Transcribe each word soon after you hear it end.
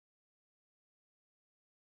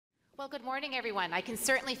Well, good morning, everyone. I can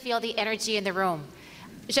certainly feel the energy in the room.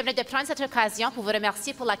 J'aimerais de prendre cette occasion pour vous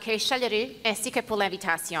remercier pour l'accueil chaleureux ainsi que pour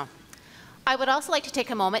l'invitation. I would also like to take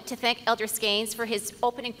a moment to thank Elder Skeins for his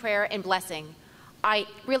opening prayer and blessing. I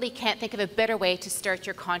really can't think of a better way to start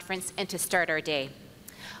your conference and to start our day.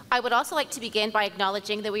 I would also like to begin by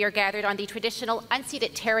acknowledging that we are gathered on the traditional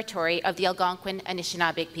unceded territory of the Algonquin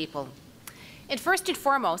Anishinaabe people. And first and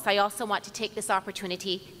foremost, I also want to take this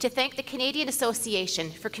opportunity to thank the Canadian Association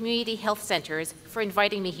for Community Health Centres for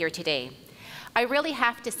inviting me here today. I really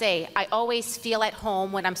have to say, I always feel at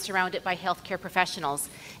home when I'm surrounded by healthcare professionals,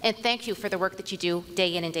 and thank you for the work that you do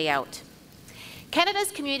day in and day out.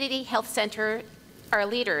 Canada's Community Health Centre are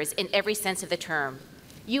leaders in every sense of the term.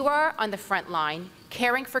 You are on the front line,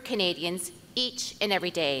 caring for Canadians each and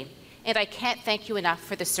every day, and I can't thank you enough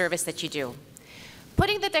for the service that you do.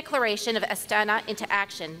 Putting the Declaration of Astana into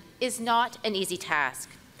action is not an easy task.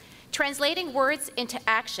 Translating words into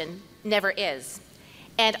action never is.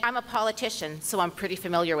 And I'm a politician, so I'm pretty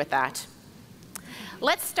familiar with that.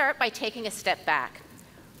 Let's start by taking a step back.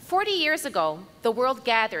 40 years ago, the world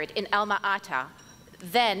gathered in Alma-Ata,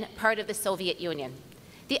 then part of the Soviet Union.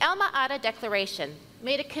 The Alma-Ata Declaration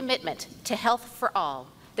made a commitment to health for all.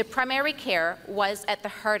 The primary care was at the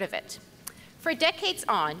heart of it. For decades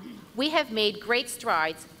on, we have made great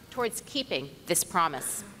strides towards keeping this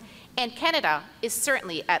promise, and Canada is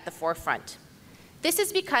certainly at the forefront. This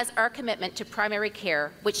is because our commitment to primary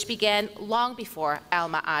care, which began long before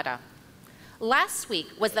Alma-Ata. Last week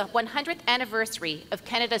was the 100th anniversary of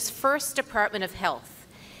Canada's first Department of Health,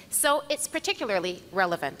 so it's particularly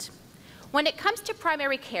relevant. When it comes to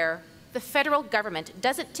primary care, the federal government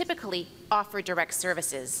doesn't typically offer direct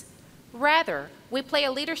services. Rather, we play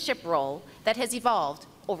a leadership role that has evolved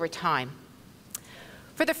over time.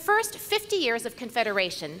 For the first 50 years of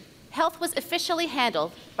Confederation, health was officially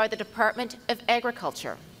handled by the Department of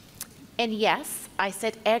Agriculture. And yes, I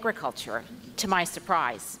said agriculture, to my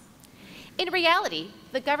surprise. In reality,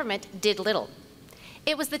 the government did little.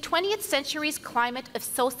 It was the 20th century's climate of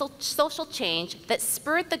social change that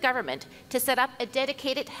spurred the government to set up a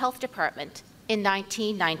dedicated health department in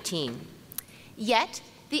 1919. Yet,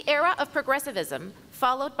 the era of progressivism,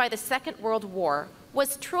 followed by the Second World War,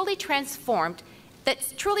 was truly transformed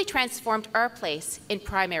our place in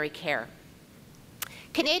primary care.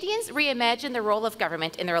 Canadians reimagined the role of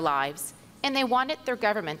government in their lives, and they wanted their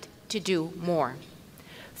government to do more.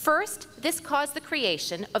 First, this caused the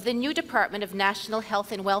creation of the new Department of National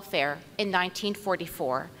Health and Welfare in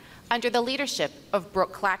 1944, under the leadership of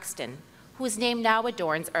Brooke Claxton, whose name now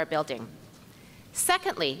adorns our building.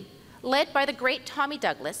 Secondly, led by the great Tommy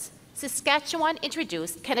Douglas, Saskatchewan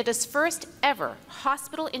introduced Canada's first ever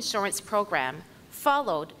hospital insurance program,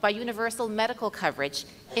 followed by universal medical coverage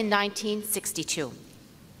in 1962.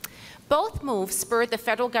 Both moves spurred the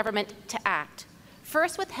federal government to act,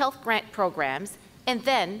 first with health grant programs, and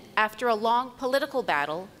then, after a long political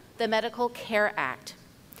battle, the Medical Care Act.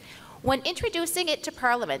 When introducing it to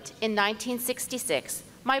Parliament in 1966,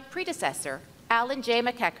 my predecessor, Alan J.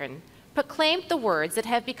 McEachern, proclaimed the words that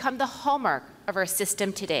have become the hallmark of our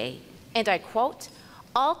system today, and I quote,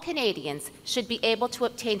 "All Canadians should be able to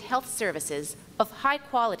obtain health services of high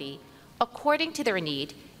quality according to their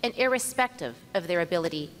need and irrespective of their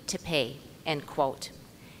ability to pay," end quote.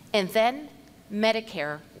 And then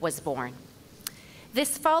Medicare was born.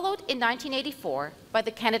 This followed in 1984 by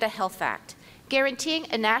the Canada Health Act,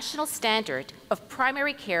 guaranteeing a national standard of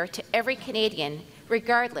primary care to every Canadian,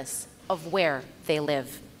 regardless of where they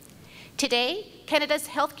live. Today, Canada's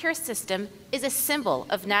healthcare system is a symbol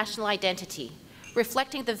of national identity,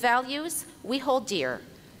 reflecting the values we hold dear: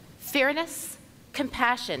 fairness,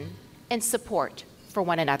 compassion, and support for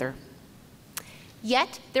one another.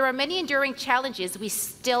 Yet, there are many enduring challenges we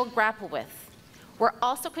still grapple with. We're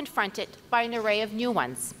also confronted by an array of new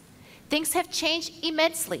ones. Things have changed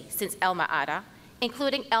immensely since Alma-Ata,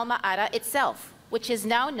 including Alma-Ata itself, which is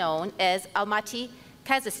now known as Almaty,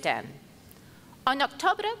 Kazakhstan. En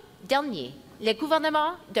octobre dernier, les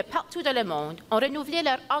gouvernements de partout dans le monde ont renouvelé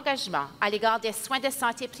leur engagement à l'égard des soins de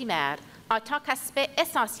santé primaires en tant qu'aspect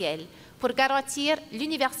essentiel pour garantir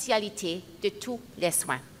l'universalité de tous les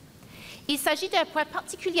soins. Il s'agit d'un point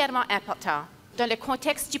particulièrement important dans le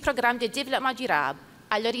contexte du programme de développement durable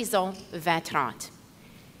à l'horizon 2030.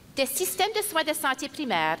 Des systèmes de soins de santé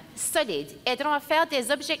primaires solides aideront à faire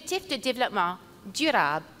des objectifs de développement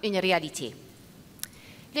durable une réalité.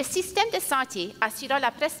 Les systèmes de santé assurant la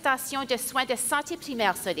prestation de soins de santé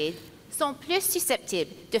primaires solides sont plus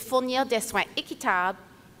susceptibles de fournir des soins équitables,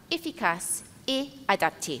 efficaces et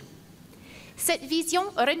adaptés. Cette vision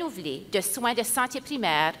renouvelée de soins de santé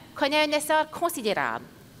primaire connaît un essor considérable.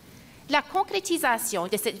 La concrétisation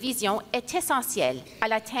de cette vision est essentielle à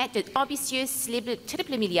l'atteinte d'ambitieuses cibles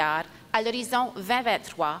triple milliard à l'horizon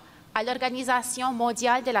 2023 à l'Organisation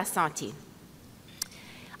mondiale de la santé,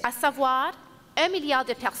 à savoir 1 milliard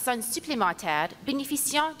de personnes supplémentaires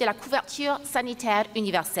bénéficiant de la couverture sanitaire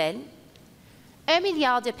universelle, 1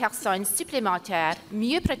 milliard de personnes supplémentaires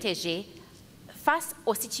mieux protégées face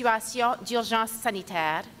aux situations d'urgence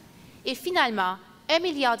sanitaire et finalement 1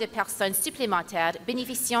 milliard de personnes supplémentaires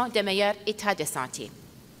bénéficiant d'un meilleur état de santé.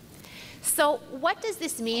 So what does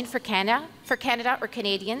this mean for Canada or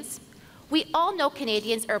Canadians? We all know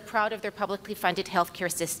Canadians are proud of their publicly funded healthcare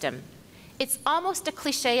system. It's almost a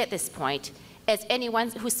cliche at this point, as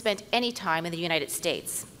anyone who spent any time in the United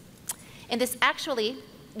States. And this actually,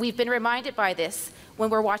 we've been reminded by this when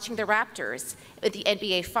we're watching the Raptors at the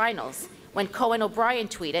NBA Finals, when Cohen O'Brien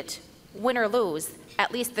tweeted, "Win or lose,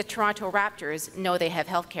 at least the Toronto Raptors know they have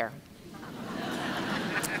health care."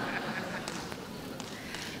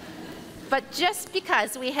 But just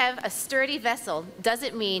because we have a sturdy vessel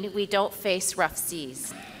doesn't mean we don't face rough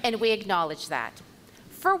seas, and we acknowledge that.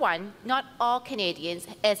 For one, not all Canadians,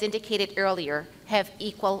 as indicated earlier, have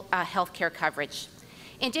equal health care coverage.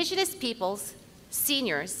 Indigenous peoples,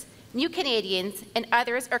 seniors, new Canadians, and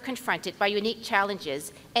others are confronted by unique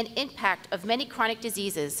challenges, and impact of many chronic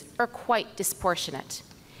diseases are quite disproportionate.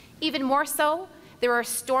 Even more so, there are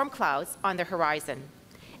storm clouds on the horizon.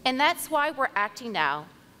 And that's why we're acting now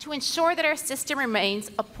to ensure that our system remains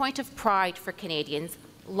a point of pride for Canadians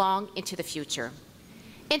long into the future.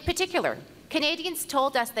 In particular, Canadians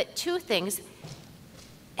told us that two things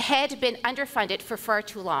had been underfunded for far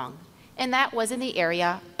too long, and that was in the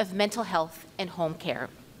area of mental health and home care.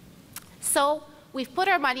 So we've put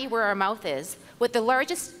our money where our mouth is with the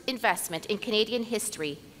largest investment in Canadian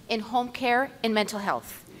history in home care and mental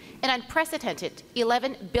health, an unprecedented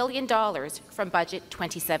 $11 billion from Budget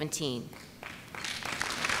 2017.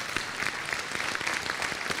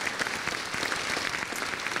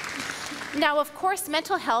 Now, of course,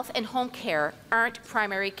 mental health and home care aren't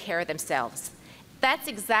primary care themselves. That's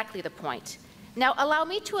exactly the point. Now, allow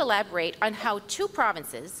me to elaborate on how two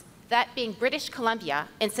provinces, that being British Columbia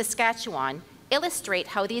and Saskatchewan, illustrate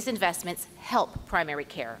how these investments help primary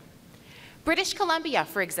care. British Columbia,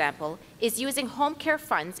 for example, is using home care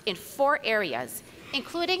funds in 4 areas,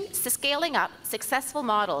 including scaling up successful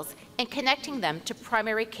models and connecting them to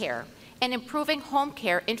primary care and improving home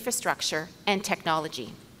care infrastructure and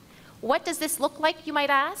technology. What does this look like, you might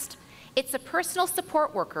ask? It's a personal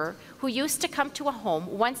support worker who used to come to a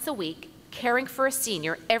home once a week, caring for a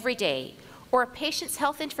senior every day, or a patient's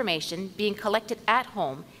health information being collected at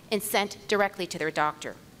home and sent directly to their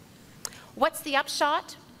doctor. What's the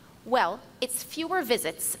upshot? Well, it's fewer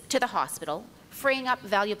visits to the hospital, freeing up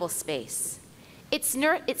valuable space. It's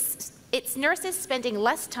nurses spending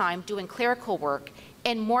less time doing clerical work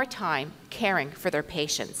and more time caring for their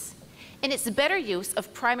patients. And it's better use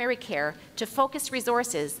of primary care to focus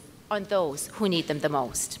resources on those who need them the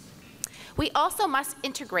most. We also must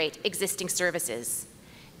integrate existing services.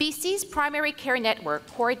 BC's primary care network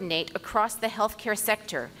coordinate across the healthcare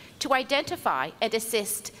sector to identify and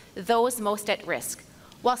assist those most at risk,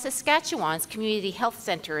 while Saskatchewan's community health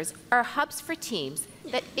centres are hubs for teams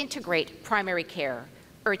that integrate primary care,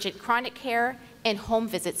 urgent chronic care, and home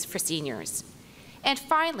visits for seniors. And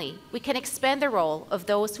finally, we can expand the role of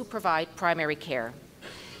those who provide primary care.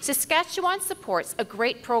 Saskatchewan supports a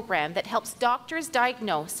great program that helps doctors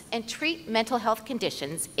diagnose and treat mental health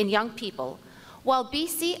conditions in young people, while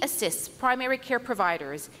BC assists primary care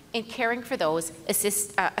providers in caring for those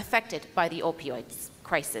affected by the opioids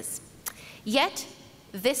crisis. Yet,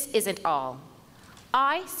 this isn't all.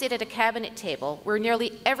 I sit at a cabinet table where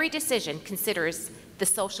nearly every decision considers the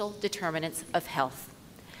social determinants of health.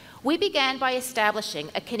 We began by establishing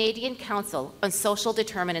a Canadian Council on Social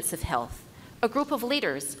Determinants of Health, a group of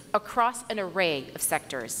leaders across an array of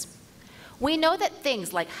sectors. We know that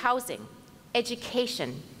things like housing,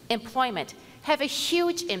 education, employment have a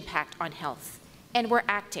huge impact on health, and we're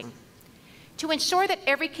acting. To ensure that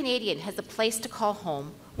every Canadian has a place to call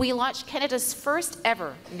home, we launched Canada's first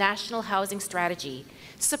ever national housing strategy,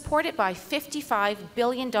 supported by $55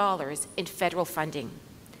 billion in federal funding.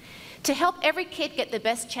 To help every kid get the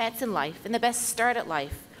best chance in life and the best start at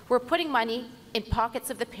life, we're putting money in pockets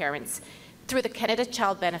of the parents through the Canada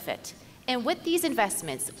Child Benefit. And with these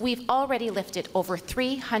investments, we've already lifted over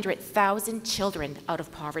 300,000 children out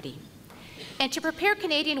of poverty. And to prepare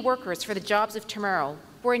Canadian workers for the jobs of tomorrow,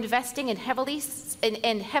 we're investing heavily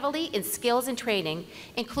in skills and training,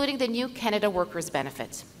 including the new Canada Workers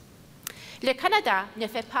Benefit. Le Canada ne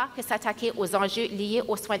fait pas que s'attaquer aux enjeux liés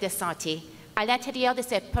aux soins de santé à l'intérieur de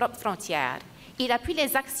ses propres frontières. Il appuie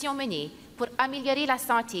les actions menées pour améliorer la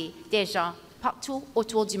santé des gens partout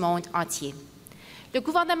autour du monde entier. Le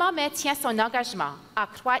gouvernement maintient son engagement à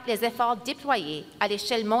accroître les efforts déployés à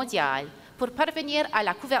l'échelle mondiale pour parvenir à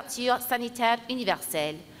la couverture sanitaire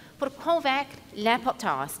universelle, pour convaincre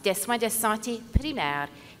l'importance des soins de santé primaires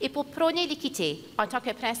et pour prôner l'équité en tant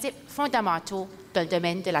que principe fondamental dans le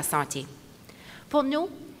domaine de la santé. Pour nous,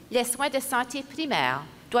 les soins de santé primaires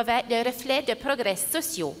doivent être le reflet de progrès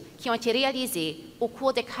sociaux qui ont été réalisés au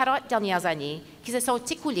cours des 40 dernières années qui se sont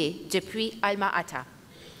écoulées depuis Alma Ata.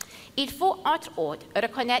 Il faut, entre autres,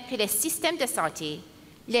 reconnaître que les systèmes de santé,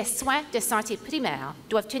 les soins de santé primaires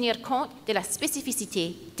doivent tenir compte de la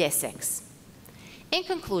spécificité des sexes. In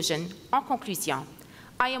conclusion, en conclusion,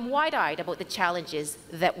 I am wide-eyed about the challenges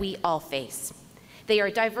that we all face. They are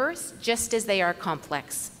diverse just as they are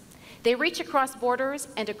complex. They reach across borders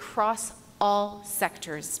and across all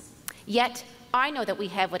sectors. Yet, I know that we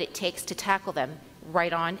have what it takes to tackle them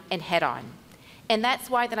right on and head on. And that's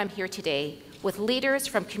why that I'm here today with leaders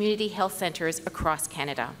from community health centres across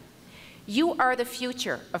Canada. You are the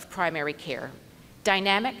future of primary care,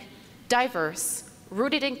 dynamic, diverse,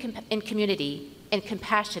 rooted in community, and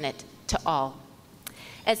compassionate to all.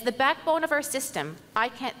 As the backbone of our system, I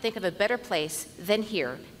can't think of a better place than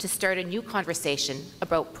here to start a new conversation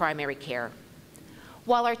about primary care.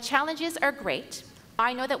 While our challenges are great,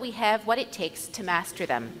 I know that we have what it takes to master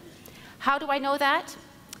them. How do I know that?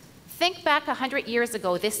 Think back 100 years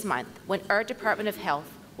ago this month when our Department of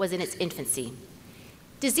Health was in its infancy.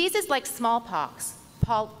 Diseases like smallpox,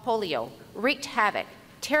 polio wreaked havoc,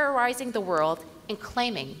 terrorizing the world and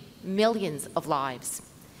claiming millions of lives.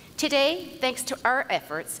 Today, thanks to our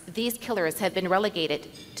efforts, these killers have been relegated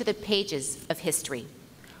to the pages of history.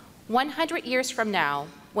 100 years from now,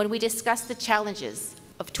 when we discuss the challenges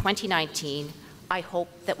of 2019, I hope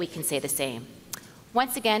that we can say the same.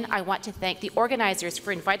 Once again, I want to thank the organizers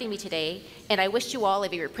for inviting me today, and I wish you all a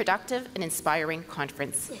very productive and inspiring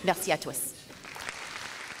conference. Merci à tous.